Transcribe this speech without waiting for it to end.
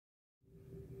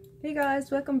Hey guys,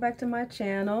 welcome back to my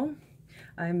channel.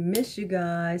 I miss you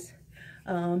guys.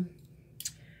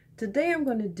 Today I'm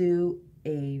going to do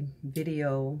a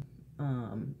video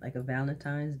like a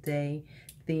Valentine's Day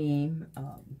theme,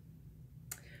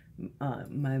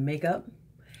 my makeup.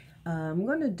 I'm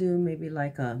going to do maybe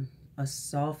like a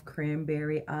soft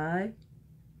cranberry eye.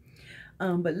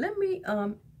 But let me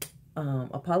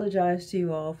apologize to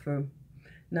you all for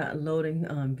not loading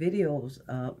videos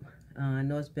up. I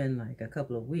know it's been like a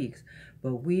couple of weeks,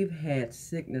 but we've had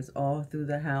sickness all through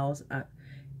the house.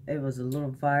 It was a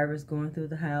little virus going through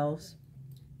the house.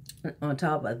 On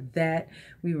top of that,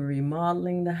 we were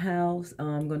remodeling the house.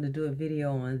 I'm going to do a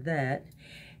video on that.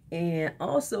 And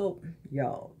also,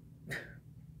 y'all,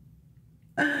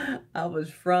 I was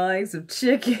frying some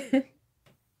chicken.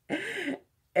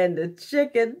 And the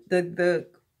chicken, the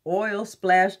oil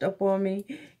splashed up on me.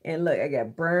 And look, I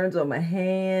got burns on my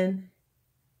hand.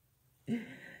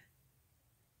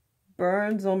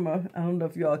 Burns on my, I don't know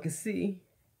if y'all can see,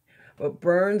 but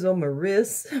burns on my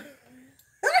wrist.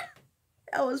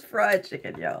 That was fried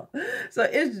chicken, y'all. So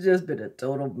it's just been a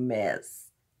total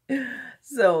mess.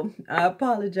 So I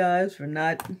apologize for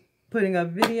not putting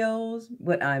up videos,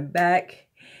 but I'm back.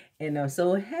 And I'm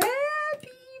so happy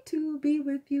to be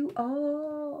with you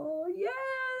all.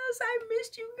 Yes, I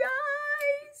missed you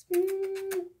guys.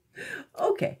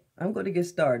 Okay, I'm going to get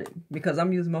started because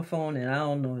I'm using my phone and I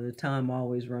don't know, the time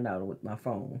always run out with my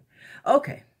phone.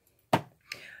 Okay.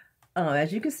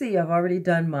 As you can see, I've already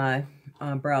done my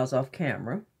brows off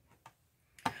camera.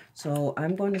 So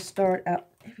I'm going to start out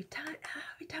every time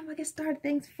I get started,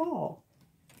 things fall.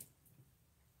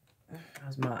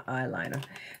 That's my eyeliner.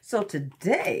 So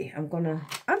today I'm going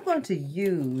to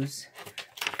use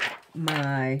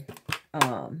my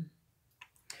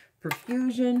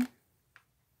Profusion,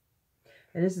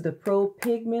 and this is the Pro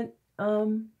Pigment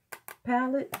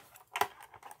palette,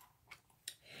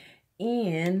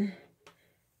 and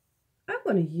I'm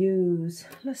going to use,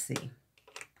 let's see,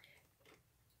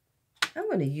 I'm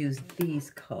going to use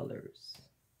these colors.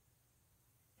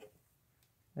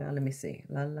 Now let me see,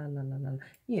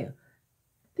 yeah,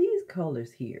 these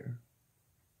colors here,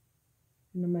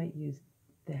 and I might use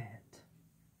that.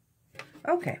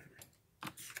 Okay,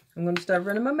 I'm going to start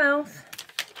running my mouth,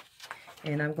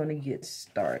 and I'm going to get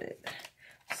started.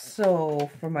 So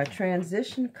for my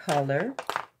transition color,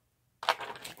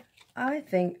 I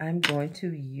think I'm going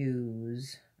to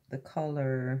use the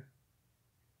color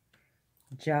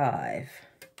Jive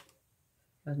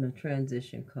as my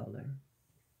transition color.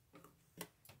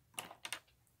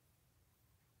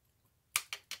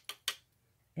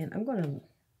 And I'm going to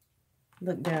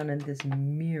look down in this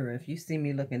mirror. If you see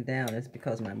me looking down, it's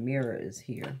because my mirror is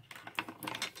here.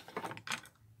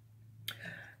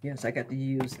 Yes, I got to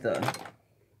use the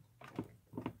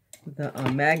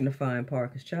magnifying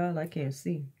part because, child, I can't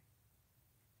see.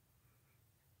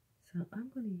 So I'm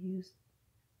going to use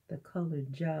the color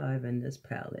Jive in this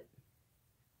palette.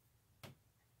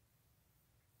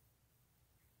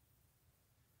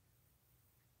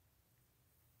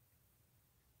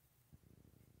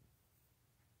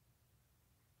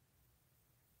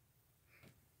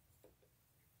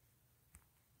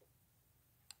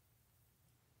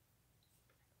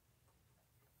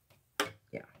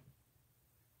 Yeah.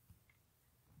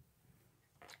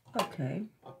 Okay.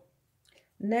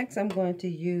 Next, I'm going to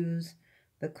use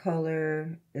the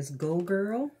color is Go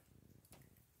Girl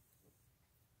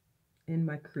in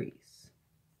my crease.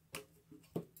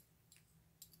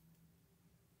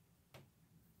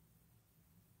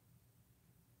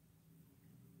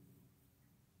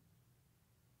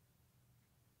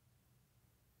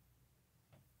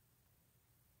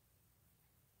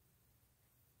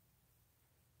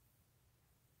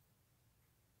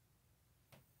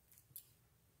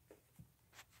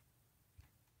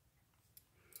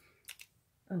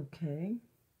 Okay.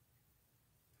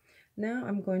 Now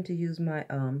I'm going to use my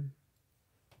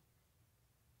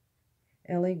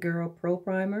LA Girl Pro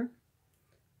Primer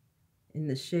in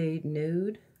the shade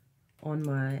Nude on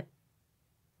my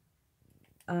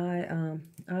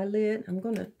eyelid. I'm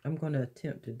gonna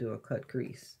attempt to do a cut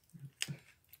crease.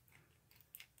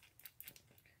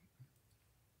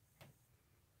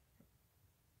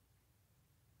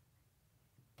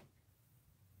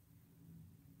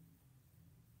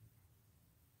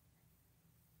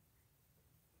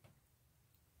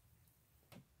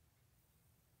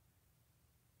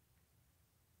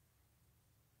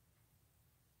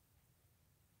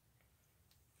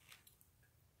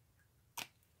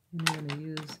 I'm going to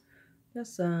use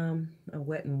just a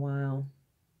Wet n Wild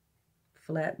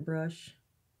flat brush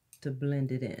to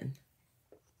blend it in.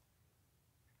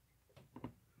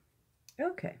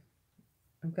 Okay.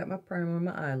 I've got my primer on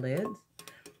my eyelids.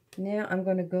 Now I'm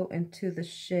going to go into the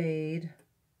shade.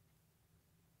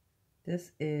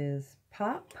 This is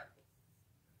Pop.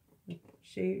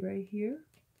 Shade right here.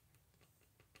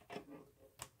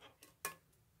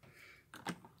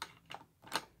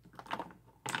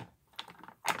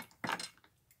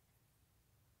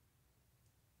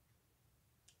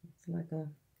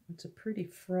 It's a pretty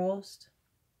frost.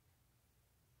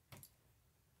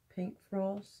 Pink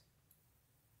frost.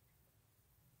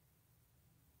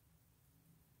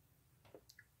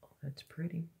 Oh, that's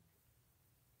pretty.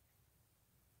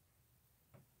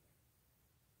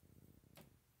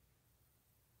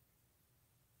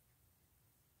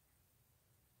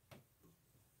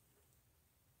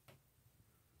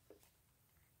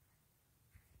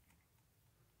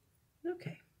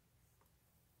 Okay.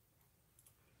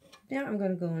 Now I'm going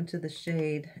to go into the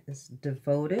shade. It's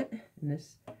Devoted, and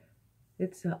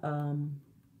it's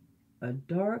a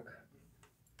dark,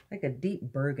 like a deep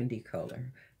burgundy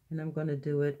color. And I'm going to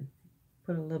do it,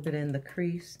 put a little bit in the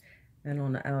crease and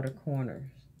on the outer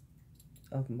corners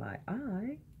of my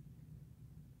eye.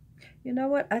 You know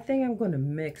what? I think I'm going to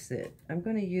mix it. I'm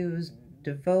going to use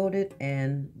Devoted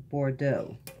and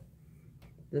Bordeaux,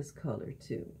 this color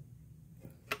too.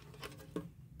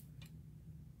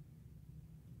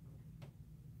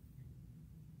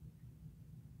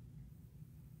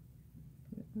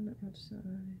 On the outside.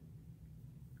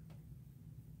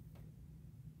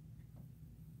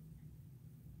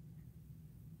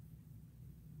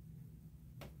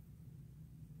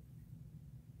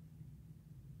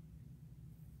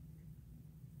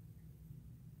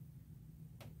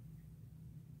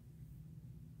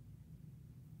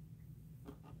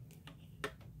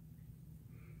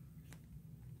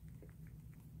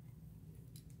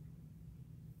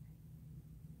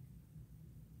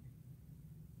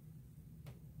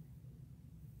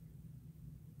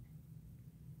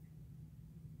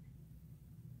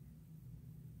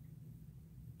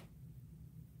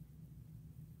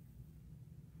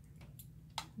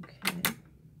 Okay.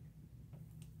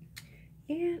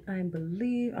 And I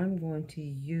believe I'm going to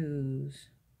use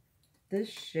this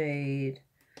shade.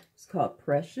 It's called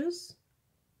Precious.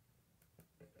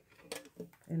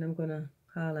 And I'm going to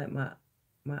highlight my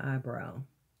eyebrow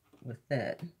with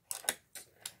that.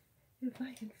 If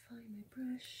I can find my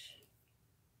brush.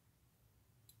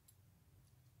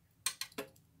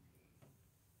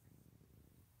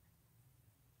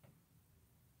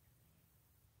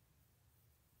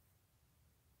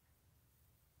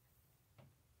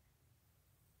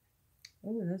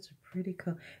 Oh, that's a pretty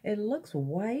color. It looks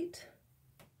white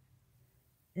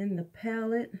in the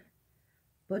palette,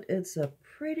 but it's a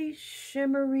pretty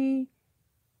shimmery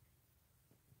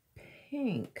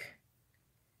pink.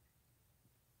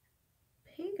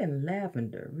 Pink and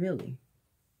lavender, really.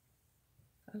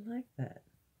 I like that.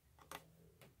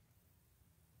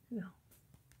 Yeah.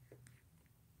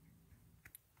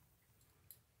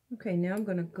 Okay, now I'm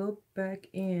going to go back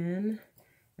in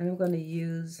and I'm going to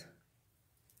use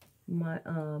my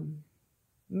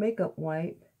makeup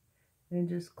wipe and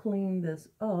just clean this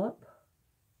up.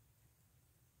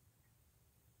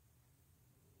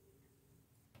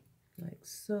 Like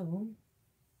so.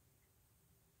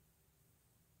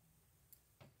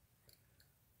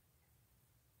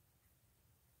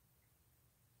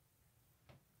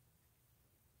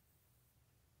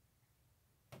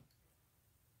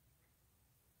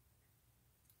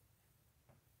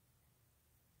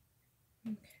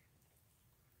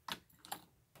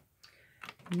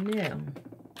 Now,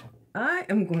 I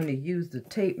am going to use the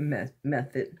tape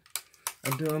method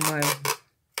of doing my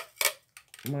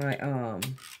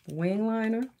wing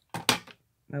liner,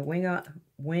 my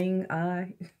wing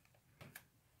eye,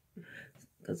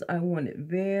 because I want it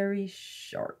very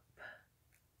sharp.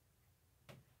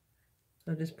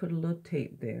 So I just put a little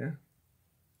tape there.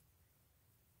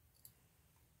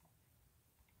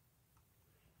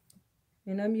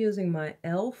 And I'm using my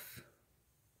e.l.f.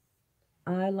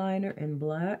 eyeliner in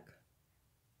black.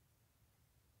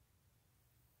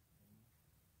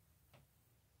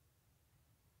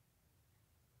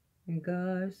 And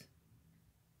guys,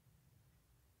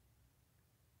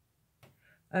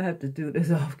 I have to do this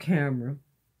off camera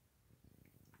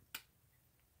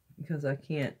because I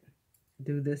can't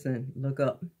do this and look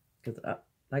up, because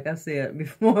like I said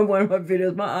before in one of my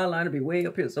videos, my eyeliner be way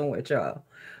up here somewhere, child.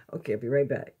 Okay, I'll be right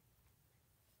back.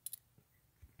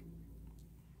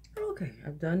 Okay,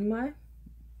 I've done my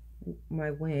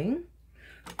wing.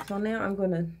 So now I'm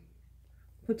going to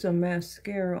put some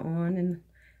mascara on, and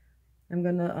I'm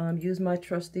going to use my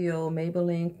trusty old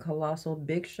Maybelline Colossal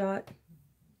Big Shot.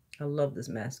 I love this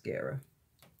mascara.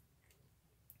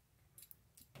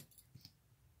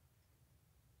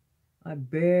 I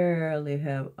barely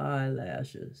have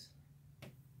eyelashes.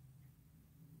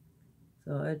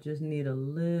 So I just need a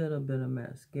little bit of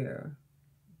mascara.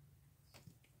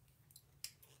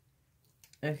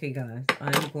 Okay, guys,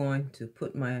 I'm going to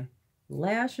put my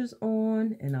lashes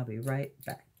on and I'll be right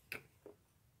back.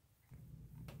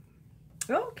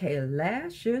 Okay,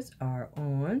 lashes are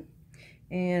on.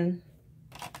 And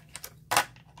I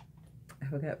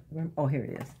forgot, oh, here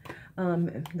it is.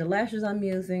 The lashes I'm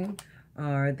using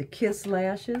are the Kiss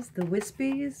lashes, the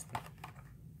wispies.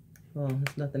 Well,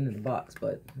 there's nothing in the box,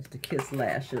 but it's the Kiss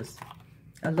lashes.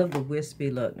 I love the wispy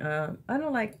look. I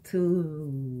don't like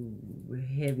too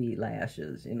heavy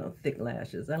lashes, you know, thick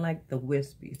lashes. I like the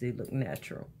wispies. They look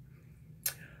natural.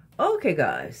 Okay,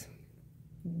 guys.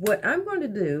 What I'm going to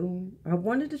do, I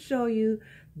wanted to show you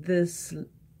this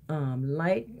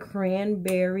light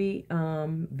cranberry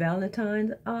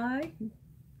Valentine's eye.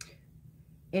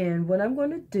 And what I'm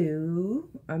going to do,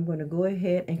 I'm going to go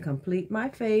ahead and complete my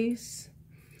face.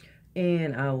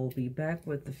 And I will be back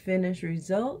with the finished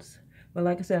results. But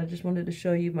like I said, I just wanted to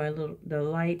show you the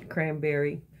light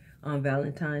cranberry on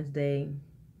Valentine's Day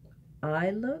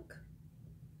eye look.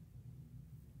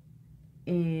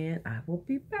 And I will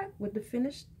be back with the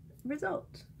finished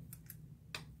results.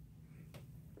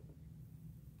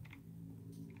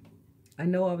 I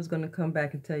know I was going to come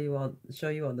back and show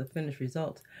you all the finished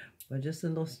results, but just a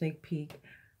little sneak peek.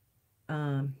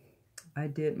 I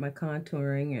did my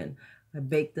contouring and I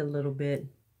baked a little bit,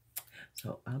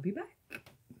 so I'll be back.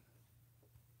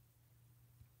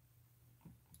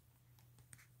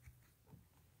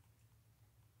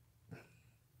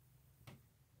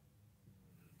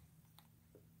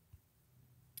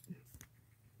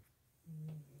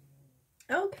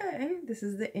 Okay, this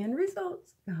is the end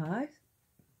results, guys.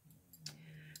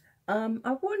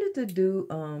 I wanted to do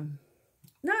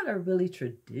not a really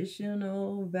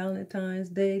traditional Valentine's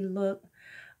Day look.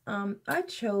 I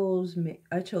chose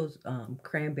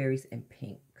cranberries and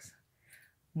pinks,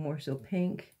 more so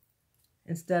pink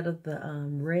instead of the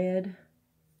red.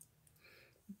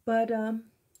 But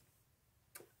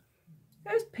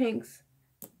there's pinks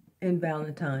in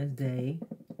Valentine's Day.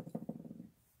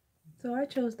 So I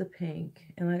chose the pink,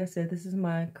 and like I said, this is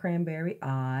my cranberry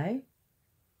eye,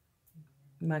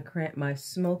 my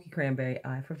smoky cranberry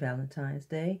eye for Valentine's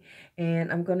Day.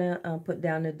 And I'm gonna put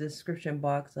down the description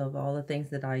box of all the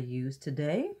things that I used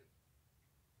today.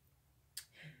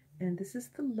 And this is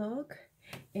the look,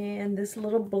 and this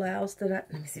little blouse that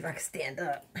let me see if I can stand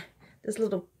up. This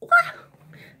little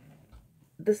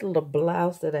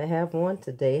blouse that I have on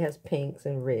today has pinks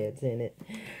and reds in it.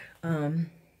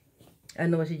 I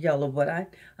know it's yellow, but I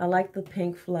like the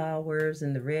pink flowers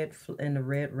and the red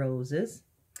roses.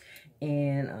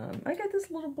 And I got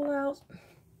this little blouse.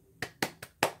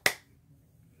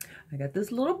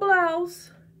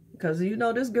 Because you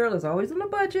know this girl is always on a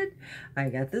budget. I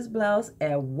got this blouse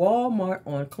at Walmart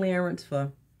on clearance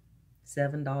for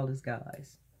 $7,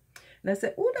 guys. And I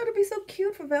said, oh, that'll be so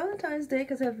cute for Valentine's Day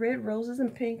because I have red roses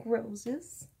and pink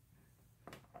roses.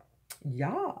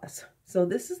 Yes. So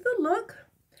this is the look.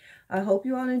 I hope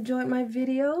you all enjoyed my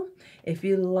video. If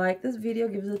you like this video,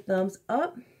 give us a thumbs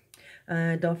up.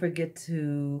 Don't forget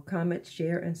to comment,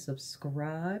 share, and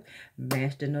subscribe.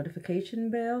 Mash the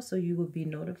notification bell so you will be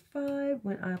notified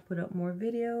when I put up more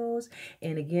videos.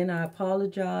 And again, I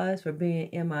apologize for being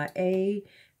MIA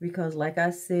because, like I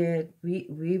said,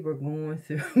 we were going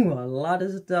through a lot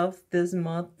of stuff this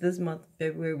month. This month,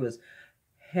 February, was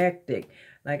hectic.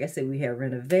 Like I said, we had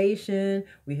renovation,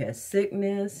 we had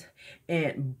sickness,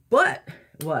 but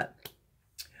what?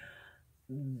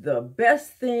 The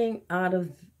best thing out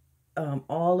of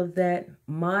all of that,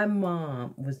 my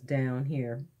mom was down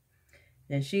here,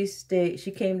 and she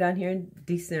came down here in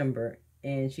December,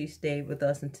 and she stayed with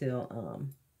us until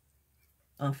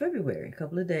February, a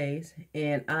couple of days,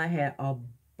 and I had a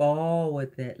ball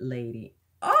with that lady.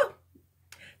 Oh,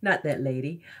 not that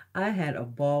lady. I had a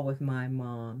ball with my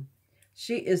mom.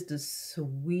 She is the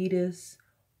sweetest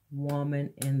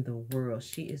woman in the world.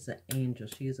 She is an angel.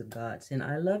 She is a godsend.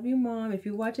 I love you, Mom. If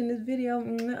you're watching this video,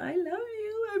 I love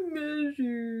you. I miss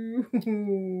you.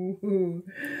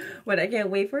 But I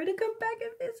can't wait for her to come back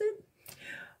and visit.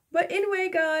 But anyway,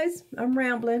 guys, I'm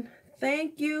rambling.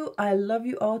 Thank you. I love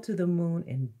you all to the moon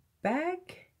and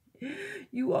back.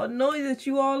 You all know that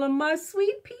you all are my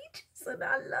sweet peaches, and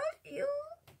I love you.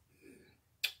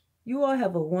 You all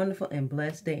have a wonderful and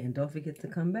blessed day, and don't forget to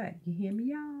come back. You hear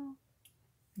me, y'all?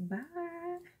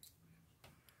 Bye.